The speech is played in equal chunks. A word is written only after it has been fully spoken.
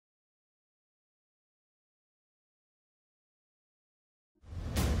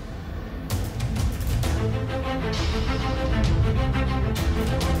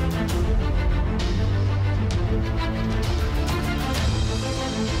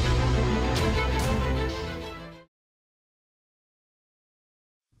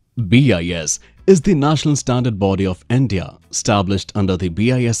BIS is the national standard body of India, established under the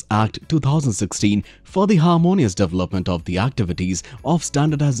BIS Act 2016 for the harmonious development of the activities of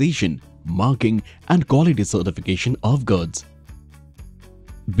standardization, marking and quality certification of goods.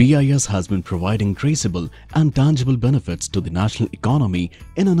 BIS has been providing traceable and tangible benefits to the national economy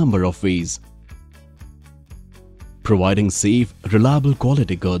in a number of ways. Providing safe, reliable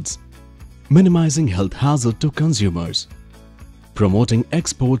quality goods, minimizing health hazard to consumers, promoting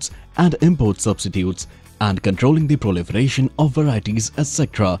exports and import substitutes, and controlling the proliferation of varieties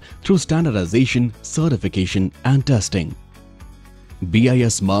etc. through standardization, certification and testing.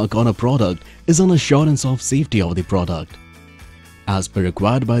 BIS mark on a product is an assurance of safety of the product. As per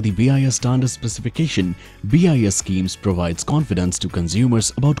required by the BIS standard specification, BIS schemes provides confidence to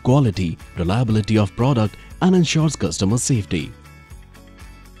consumers about quality, reliability of product and ensures customer safety.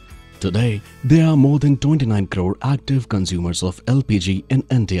 Today, there are more than 29 crore active consumers of LPG in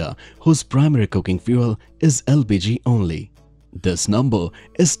India whose primary cooking fuel is LPG only. This number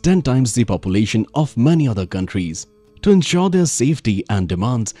is 10 times the population of many other countries. To ensure their safety and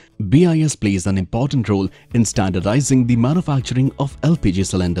demands, BIS plays an important role in standardizing the manufacturing of LPG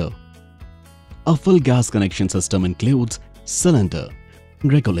cylinder. A full gas connection system includes cylinder,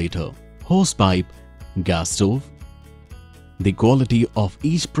 regulator, hose pipe, gas stove. The quality of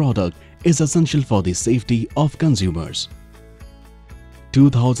each product is essential for the safety of consumers.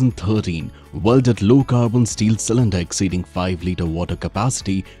 2013 welded low-carbon steel cylinder exceeding 5-liter water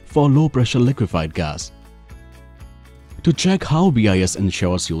capacity for low-pressure liquefied gas. To check how BIS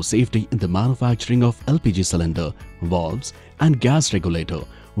ensures your safety in the manufacturing of LPG cylinder, valves and gas regulator,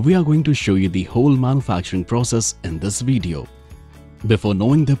 we are going to show you the whole manufacturing process in this video. Before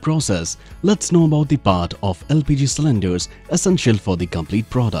knowing the process, let's know about the part of LPG cylinders essential for the complete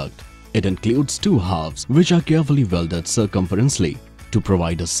product. It includes two halves which are carefully welded circumferentially to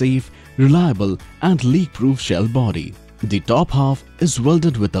provide a safe, reliable and leak-proof shell body. The top half is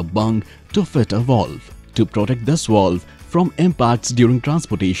welded with a bung to fit a valve. To protect this valve from impacts during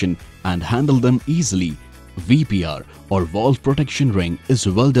transportation and handle them easily, VPR or valve protection ring is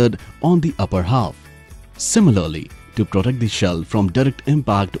welded on the upper half. Similarly, to protect the shell from direct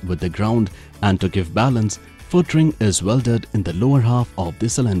impact with the ground and to give balance, foot ring is welded in the lower half of the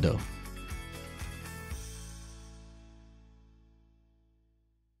cylinder.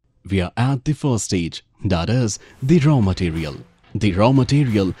 We are at the first stage, that is, the raw material. The raw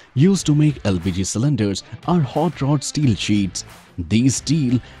material used to make LPG cylinders are hot rod steel sheets. These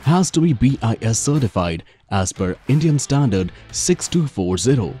steel has to be BIS certified as per Indian Standard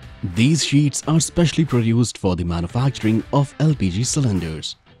 6240. These sheets are specially produced for the manufacturing of LPG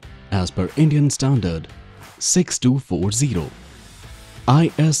cylinders. As per Indian Standard 6240.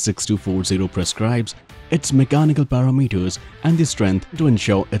 IS 6240 prescribes its mechanical parameters and the strength to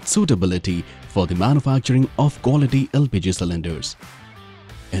ensure its suitability for the manufacturing of quality LPG cylinders.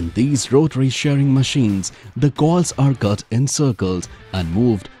 In these rotary shearing machines, the coils are cut in circles and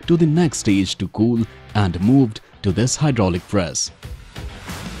moved to the next stage to cool and moved to this hydraulic press.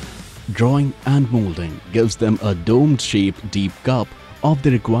 Drawing and molding gives them a domed-shaped deep cup of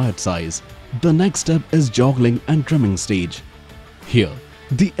the required size. The next step is joggling and trimming stage. Here,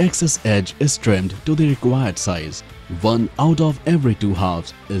 the excess edge is trimmed to the required size. One out of every two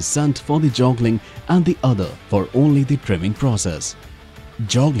halves is sent for the joggling and the other for only the trimming process.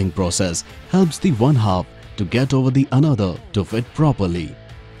 Joggling process helps the one half to get over the another to fit properly.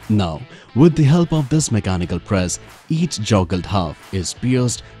 Now, with the help of this mechanical press, each joggled half is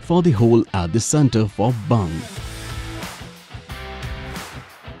pierced for the hole at the center for bung.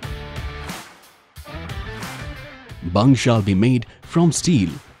 Bung shall be made from steel,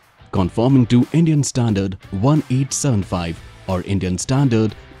 conforming to Indian Standard 1875 or Indian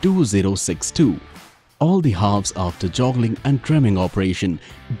Standard 2062. All the halves after joggling and trimming operation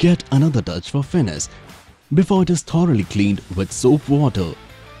get another touch for finish before it is thoroughly cleaned with soap water.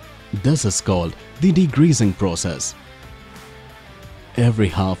 This is called the degreasing process. Every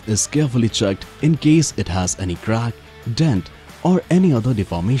half is carefully checked in case it has any crack, dent or any other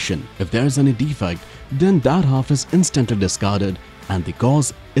deformation. If there is any defect, then that half is instantly discarded and the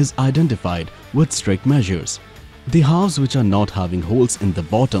cause is identified with strict measures. The halves which are not having holes in the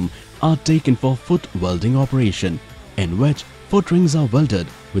bottom are taken for foot welding operation, in which foot rings are welded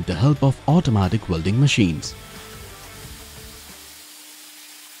with the help of automatic welding machines.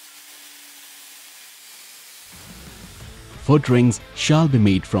 Foot rings shall be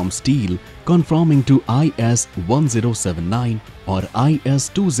made from steel conforming to IS 1079 or IS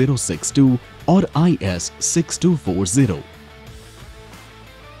 2062 or IS 6240.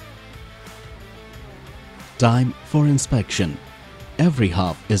 Time for inspection. every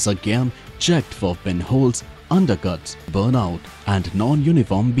half is again checked for pinholes, undercuts, burnout, and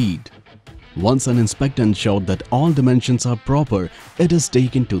non-uniform bead. Once an inspector ensured that all dimensions are proper, it is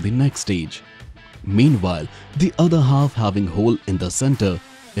taken to the next stage. Meanwhile, the other half having hole in the center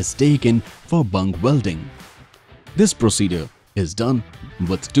is taken for bung welding. This procedure is done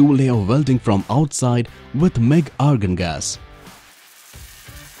with two-layer welding from outside with MIG argon gas.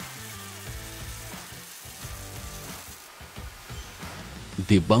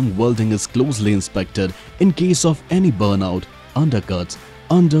 The bung welding is closely inspected in case of any burnout, undercuts,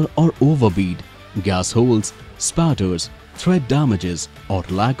 under or overbead, gas holes, spatters, thread damages or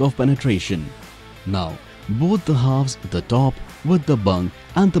lack of penetration. Now, both the halves, the top with the bung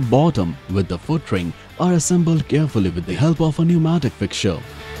and the bottom with the foot ring, are assembled carefully with the help of a pneumatic fixture.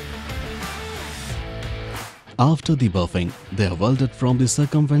 After the buffing, they are welded from the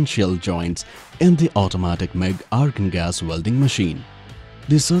circumferential joints in the automatic MIG argon gas welding machine.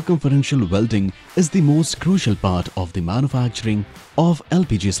 The circumferential welding is the most crucial part of the manufacturing of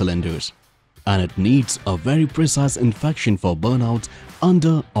LPG cylinders, and it needs a very precise inspection for burnouts,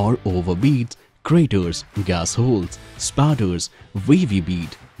 under or over beads, craters, gas holes, spatters, wavy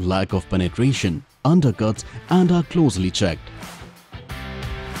bead, lack of penetration, undercuts, and are closely checked.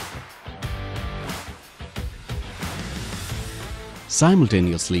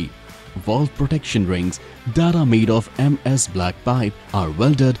 Simultaneously, valve protection rings that are made of MS black pipe are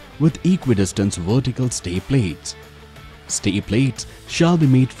welded with equidistant vertical stay plates. Stay plates shall be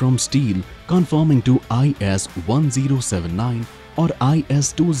made from steel conforming to IS 1079 or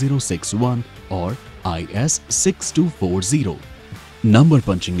IS 2061 or IS 6240. Number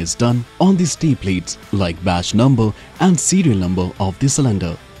punching is done on the stay plates like batch number and serial number of the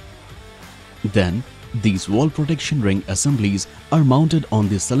cylinder. Then, these valve protection ring assemblies are mounted on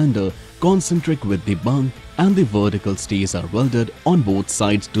the cylinder concentric with the bung, and the vertical stays are welded on both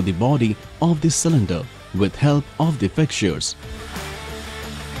sides to the body of the cylinder with help of the fixtures.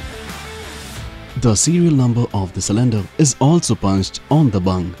 The serial number of the cylinder is also punched on the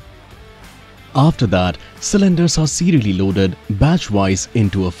bung. After that, cylinders are serially loaded batch-wise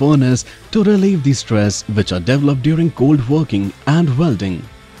into a furnace to relieve the stress which are developed during cold working and welding.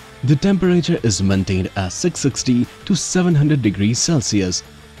 The temperature is maintained at 660 to 700 degrees Celsius.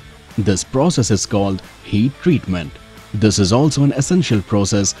 This process is called heat treatment. This is also an essential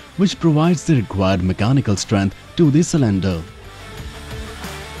process which provides the required mechanical strength to the cylinder.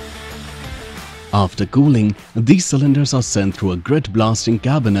 After cooling, these cylinders are sent through a grit blasting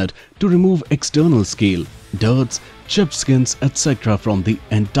cabinet to remove external scale, dirts, chipped skins, etc. from the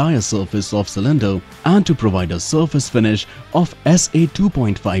entire surface of cylinder and to provide a surface finish of SA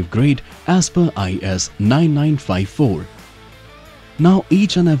 2.5 grade as per IS 9954. Now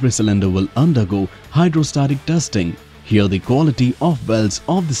each and every cylinder will undergo hydrostatic testing. Here the quality of welds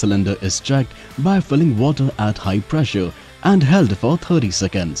of the cylinder is checked by filling water at high pressure and held for 30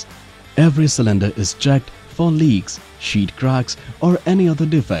 seconds. Every cylinder is checked for leaks, sheet cracks or any other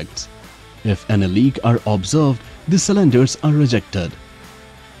defects. If any leak are observed, the cylinders are rejected.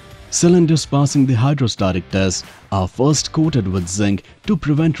 Cylinders passing the hydrostatic test are first coated with zinc to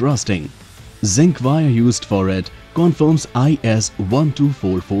prevent rusting. Zinc wire used for it confirms IS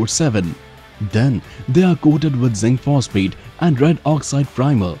 12447. Then they are coated with zinc phosphate and red oxide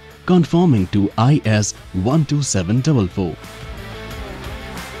primer conforming to IS 12744.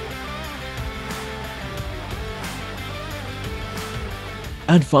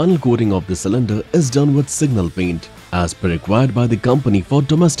 And final coating of the cylinder is done with signal paint as per required by the company for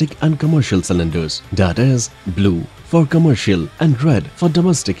domestic and commercial cylinders, that is, blue for commercial and red for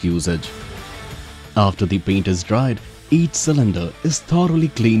domestic usage. After the paint is dried, each cylinder is thoroughly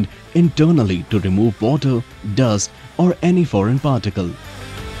cleaned internally to remove water, dust or any foreign particle.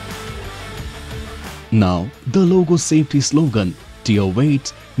 Now, the logo safety slogan, tier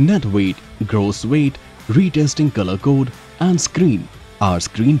weights, net weight, gross weight, retesting color code and screen are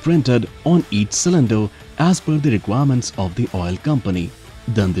screen printed on each cylinder as per the requirements of the oil company.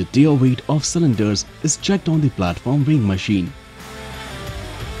 Then the tier weight of cylinders is checked on the platform weighing machine.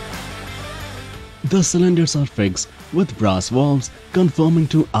 The cylinders are fixed with brass valves conforming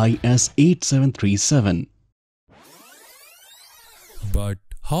to IS 8737. But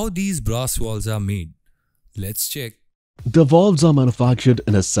how these brass valves are made? Let's check. The valves are manufactured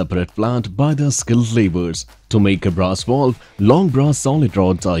in a separate plant by their skilled laborers. To make a brass valve, long brass solid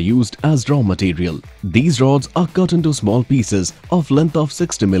rods are used as raw material. These rods are cut into small pieces of length of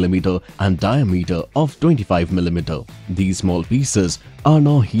 60 mm and diameter of 25 mm. These small pieces are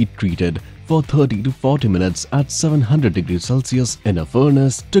now heat treated for 30 to 40 minutes at 700 degrees Celsius in a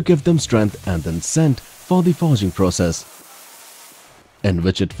furnace to give them strength and then sent for the forging process. in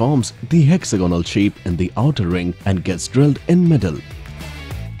which it forms the hexagonal shape in the outer ring and gets drilled in middle.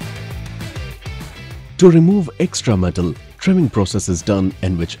 To remove extra metal, trimming process is done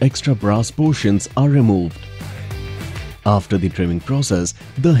in which extra brass portions are removed. After the trimming process,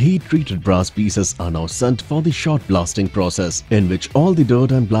 the heat-treated brass pieces are now sent for the shot blasting process, in which all the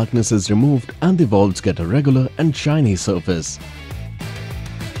dirt and blackness is removed and the valves get a regular and shiny surface.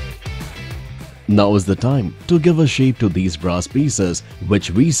 Now is the time to give a shape to these brass pieces which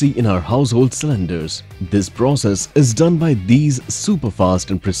we see in our household cylinders. This process is done by these super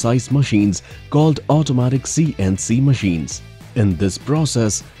fast and precise machines called automatic CNC machines. In this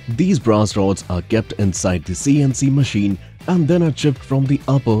process, these brass rods are kept inside the CNC machine and then are chipped from the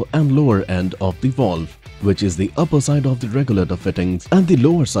upper and lower end of the valve, which is the upper side of the regulator fittings, and the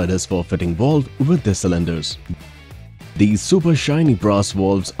lower side is for fitting valve with the cylinders. These super shiny brass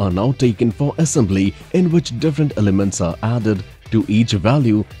valves are now taken for assembly, in which different elements are added to each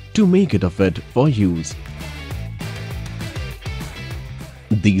valve to make it a fit for use.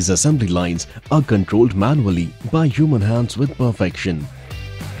 These assembly lines are controlled manually by human hands with perfection.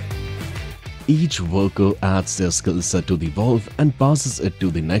 Each worker adds their skill set to the valve and passes it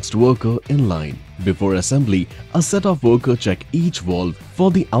to the next worker in line. Before assembly, a set of workers check each valve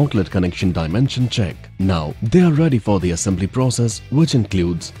for the outlet connection dimension check. Now, they are ready for the assembly process, which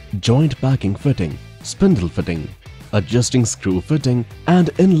includes joint packing fitting, spindle fitting, adjusting screw fitting, and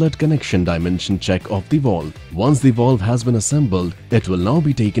inlet connection dimension check of the valve. Once the valve has been assembled, it will now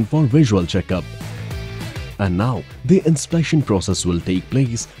be taken for visual checkup. And now, the inspection process will take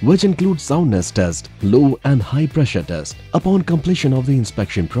place, which includes soundness test, low and high pressure test. Upon completion of the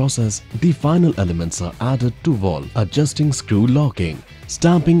inspection process, the final elements are added to valve, adjusting screw locking,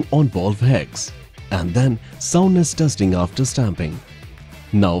 stamping on valve hex, and then soundness testing after stamping.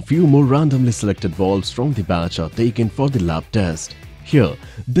 Now, few more randomly selected valves from the batch are taken for the lab test. Here,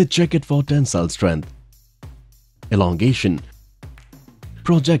 they check it for tensile strength, elongation,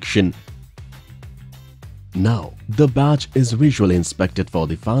 projection. Now, the batch is visually inspected for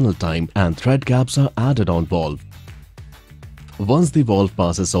the final time and thread caps are added on valve. Once the valve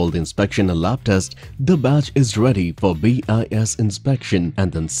passes all the inspection and lab test, the batch is ready for BIS inspection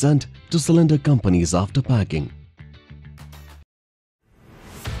and then sent to cylinder companies after packing.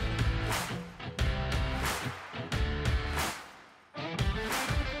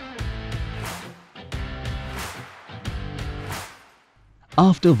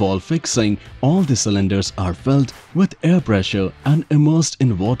 After valve fixing, all the cylinders are filled with air pressure and immersed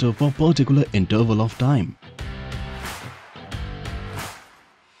in water for a particular interval of time.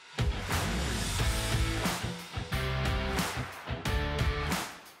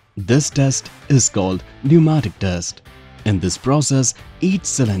 This test is called pneumatic test. In this process, each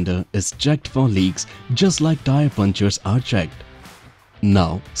cylinder is checked for leaks just like tire punctures are checked.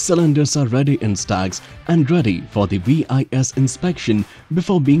 Now, cylinders are ready in stacks and ready for the BIS inspection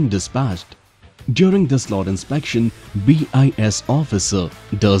before being dispatched. During this lot inspection, BIS officer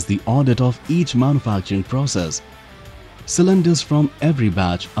does the audit of each manufacturing process. Cylinders from every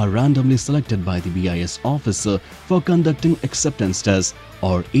batch are randomly selected by the BIS officer for conducting acceptance test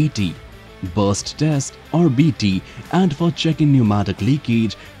or AT, burst test or BT, and for checking pneumatic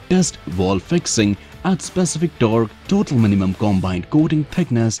leakage, test valve fixing at specific torque, total minimum combined coating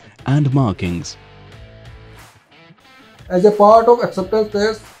thickness and markings. As a part of acceptance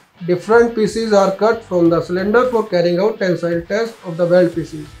test, different pieces are cut from the cylinder for carrying out tensile test of the weld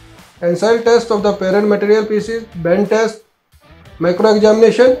pieces, tensile test of the parent material pieces, bend test, macro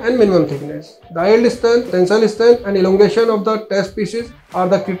examination and minimum thickness. The yield strength, tensile strength and elongation of the test pieces are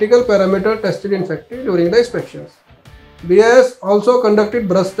the critical parameters tested in factory during the inspections. BIS also conducted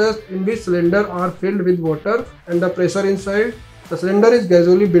brush test in which cylinders are filled with water and the pressure inside the cylinder is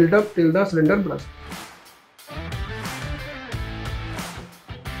gradually built up till the cylinder bursts.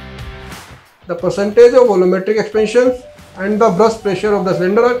 The percentage of volumetric expansions and the burst pressure of the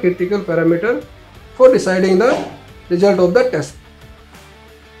cylinder are critical parameters for deciding the result of the test.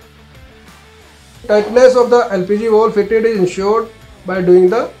 Tightness of the LPG valve fitted is ensured by doing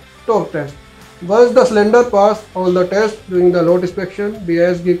the torque test. Once the cylinder passes all the tests during the load inspection,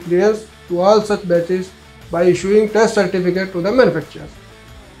 BIS gives clearance to all such batches by issuing test certificate to the manufacturers.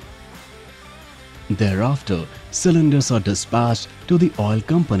 Thereafter, cylinders are dispatched to the oil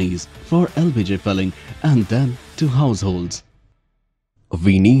companies for LPG filling and then to households.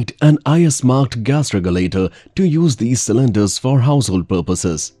 We need an IS-marked gas regulator to use these cylinders for household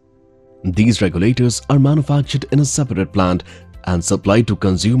purposes. These regulators are manufactured in a separate plant and supplied to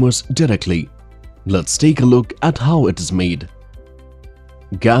consumers directly. Let's take a look at how it is made.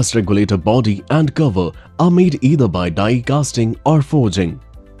 Gas regulator body and cover are made either by die casting or forging.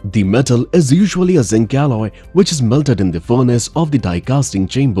 The metal is usually a zinc alloy which is melted in the furnace of the die casting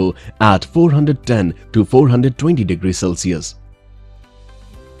chamber at 410 to 420 degrees Celsius.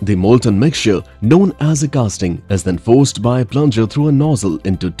 The molten mixture, known as a casting, is then forced by a plunger through a nozzle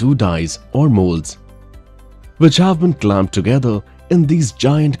into two dies or molds, which have been clamped together in these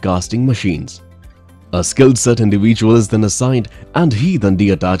giant casting machines. A skilled set individual is then assigned and he then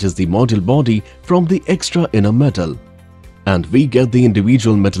deattaches the module body from the extra inner metal. And we get the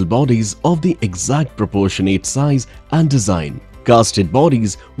individual metal bodies of the exact proportionate size and design. Casted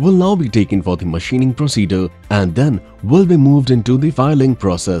bodies will now be taken for the machining procedure and then will be moved into the filing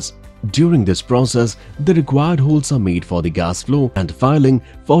process. During this process, the required holes are made for the gas flow and filing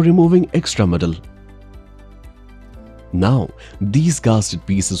for removing extra metal. Now, these casted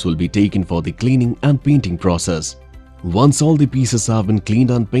pieces will be taken for the cleaning and painting process. Once all the pieces have been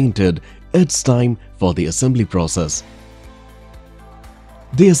cleaned and painted, it's time for the assembly process.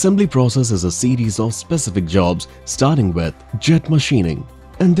 The assembly process is a series of specific jobs starting with jet machining.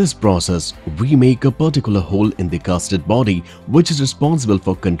 In this process, we make a particular hole in the casted body which is responsible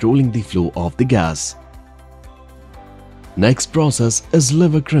for controlling the flow of the gas. Next process is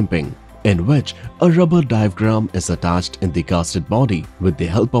lever crimping, in which a rubber diaphragm is attached in the casted body with the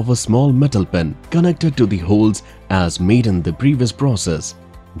help of a small metal pin connected to the holes as made in the previous process.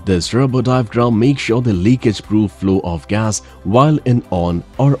 This rubber diaphragm makes sure the leakage-proof flow of gas while in on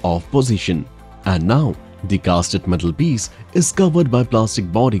or off position. And now, the casted metal piece is covered by plastic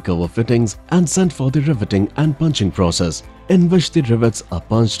body cover fittings and sent for the riveting and punching process, in which the rivets are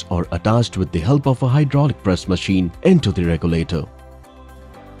punched or attached with the help of a hydraulic press machine into the regulator.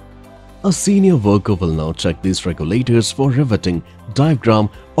 A senior worker will now check these regulators for riveting, diaphragm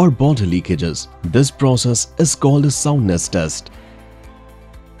or body leakages. This process is called a soundness test.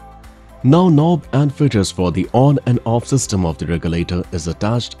 Now knob and fitters for the on and off system of the regulator is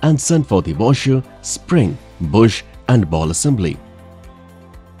attached and sent for the washer, spring, bush and ball assembly.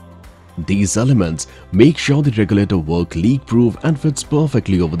 These elements make sure the regulator works leak-proof and fits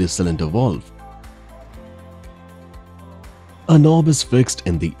perfectly over the cylinder valve. A knob is fixed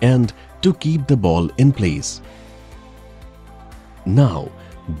in the end to keep the ball in place. Now,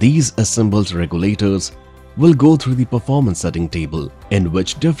 these assembled regulators will go through the performance setting table, in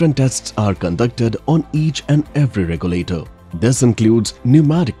which different tests are conducted on each and every regulator. This includes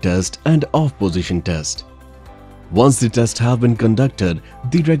pneumatic test and off-position test. Once the tests have been conducted,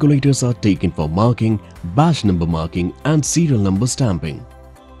 the regulators are taken for marking, batch number marking and serial number stamping.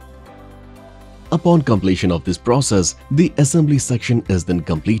 Upon completion of this process, the assembly section is then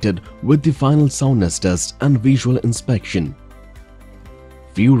completed with the final soundness test and visual inspection.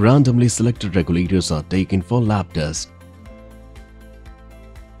 Few randomly selected regulators are taken for lab test.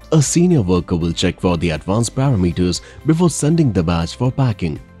 A senior worker will check for the advanced parameters before sending the batch for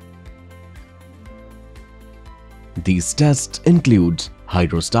packing. These tests include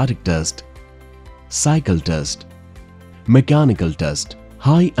hydrostatic test, cycle test, mechanical test,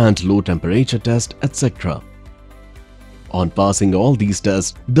 high and low temperature test, etc. On passing all these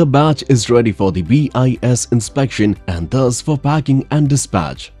tests, the batch is ready for the BIS inspection and thus for packing and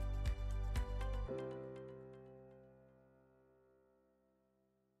dispatch.